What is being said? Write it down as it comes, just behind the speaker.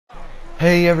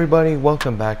Hey everybody,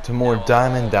 welcome back to more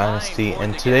Dynasty,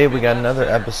 and today we got another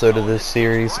episode of this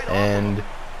series, and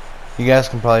you guys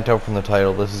can probably tell from the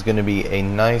title, this is going to be a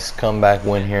nice comeback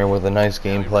win here with a nice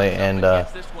gameplay, and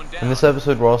in this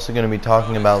episode we're also going to be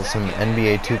talking about some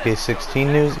NBA 2K16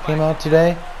 news that came out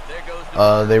today.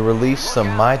 They released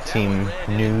some My Team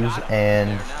news,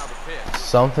 and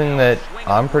something that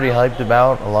I'm pretty hyped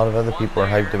about, a lot of other people are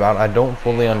hyped about. I don't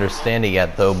fully understand it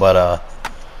yet though, but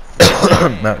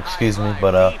excuse me,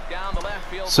 but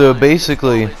so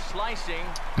basically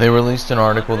they released an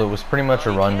article that was pretty much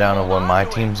a rundown of what my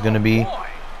team's gonna be,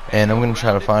 and I'm gonna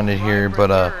try to find it here,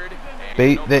 but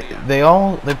they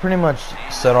pretty much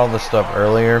said all this stuff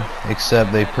earlier,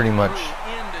 except they pretty much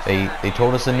they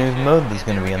told us a new mode that's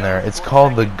gonna be in there. It's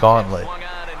called the Gauntlet,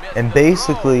 and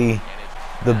basically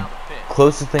the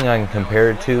closest thing I can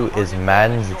compare it to is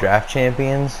Madden's Draft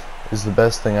Champions is the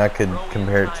best thing I could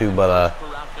compare it to, but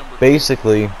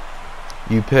basically,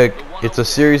 you pick, it's a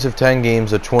series of 10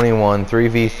 games of 21,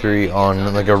 3v3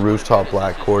 on like a rooftop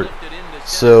black court.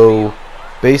 So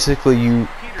basically you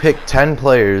pick 10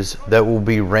 players that will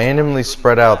be randomly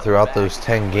spread out throughout those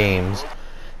 10 games,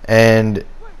 and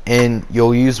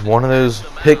you'll use one of those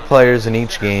pick players in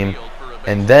each game,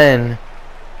 and then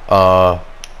the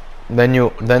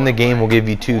game will give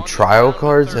you 2 trial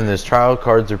cards, and those trial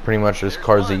cards are pretty much just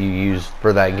cards that you use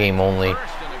for that game only.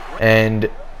 And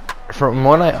from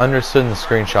what I understood in the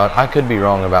screenshot, I could be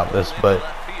wrong about this, but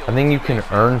I think you can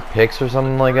earn picks or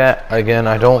something like that. Again,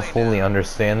 I don't fully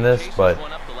understand this, but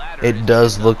it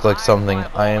does look like something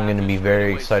I am going to be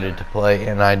very excited to play,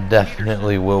 and I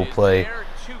definitely will play.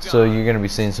 So you're going to be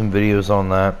seeing some videos on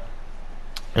that.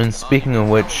 And speaking of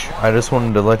which, I just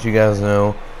wanted to let you guys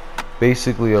know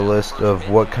basically a list of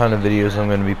what kind of videos I'm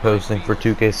going to be posting for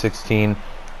 2K16.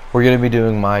 We're going to be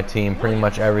doing my team, pretty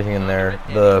much everything in there.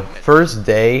 The first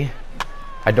day,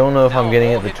 I don't know if I'm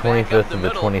getting it the 25th or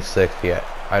the 26th yet.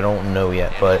 I don't know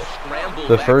yet, but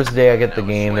the first day I get the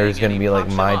game, there's going to be like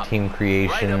my team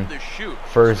creation,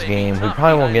 first game. We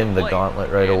probably won't get into the Gauntlet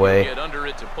right away.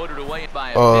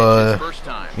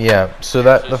 Yeah, so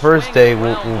that the first day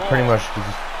we'll pretty much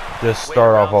just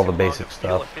start off all the basic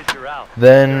stuff.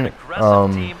 Then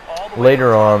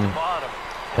later on,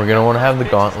 we're gonna want to have the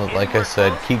Gauntlet, like I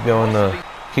said. Keep going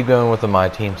with the My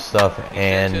Team stuff,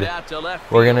 and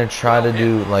we're gonna try to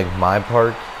do like my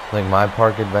park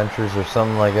adventures or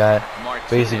something like that.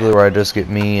 Basically, where I just get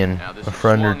me and a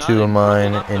friend or two of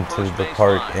mine into the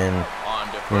park, and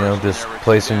just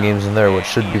play some games in there, which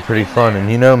should be pretty fun. And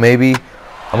maybe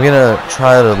I'm gonna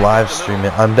try to live stream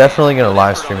it. I'm definitely gonna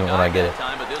live stream it when I get it,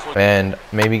 and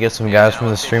maybe get some guys from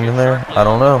the stream in there. I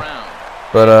don't know.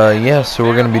 But yeah, so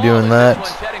we're gonna be doing that.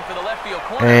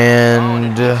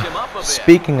 And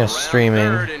speaking of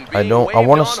streaming, I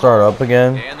want to start up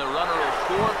again.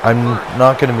 I'm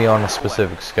not gonna be on a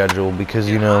specific schedule because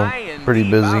pretty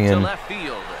busy and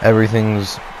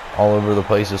everything's all over the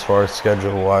place as far as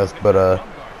schedule wise. But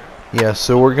yeah,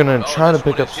 so we're gonna try to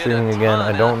pick up streaming again.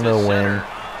 I don't know when,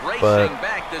 but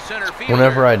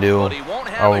whenever I do,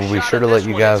 I will be sure to let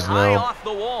you guys know.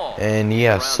 And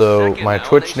yeah, so my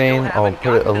Twitch name, I'll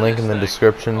put a link in the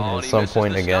description at some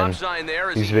point. Again,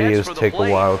 these videos take a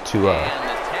while to I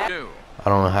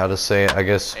don't know how to say it, I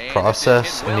guess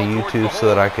process into YouTube so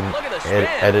that I can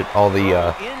edit all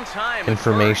the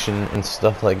information and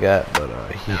stuff like that. But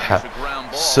yeah,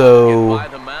 so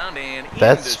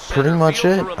that's pretty much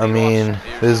it. I mean,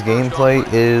 this gameplay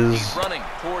is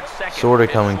sort of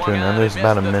coming to an end. There's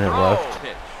about a minute left.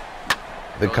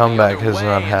 The comeback has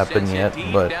not happened yet,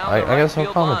 but I guess I'll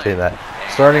commentate that.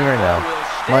 Starting right now,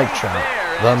 Mike Trout,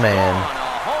 the man,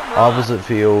 opposite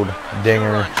field,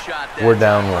 dinger, we're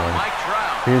down 1.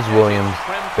 Here's Williams,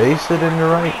 base it into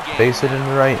right.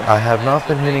 I have not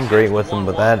been hitting great with him,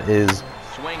 but that is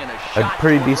a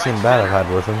pretty decent bat I've had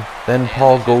with him. Then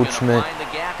Paul Goldschmidt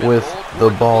with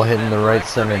the ball hitting the right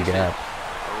center gap.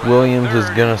 Williams is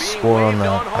gonna score on that.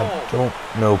 I don't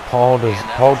know. Paul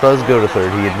does go to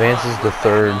third. He advances to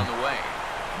third.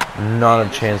 Not a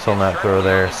chance on that throw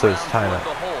there, so it's timeout.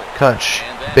 Kutch,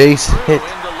 base hit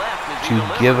to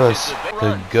give us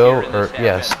the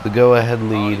go-ahead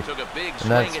lead,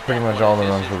 and that's pretty much all the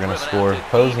runs we're gonna score.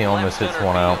 Posey almost hits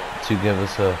one out to give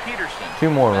us 2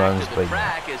 more runs, but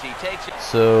yeah.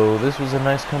 So this was a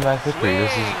nice comeback victory.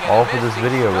 This is all for this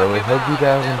video, really. Hope you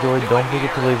guys enjoyed. Don't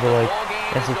forget to leave a like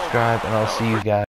and subscribe, and I'll see you guys.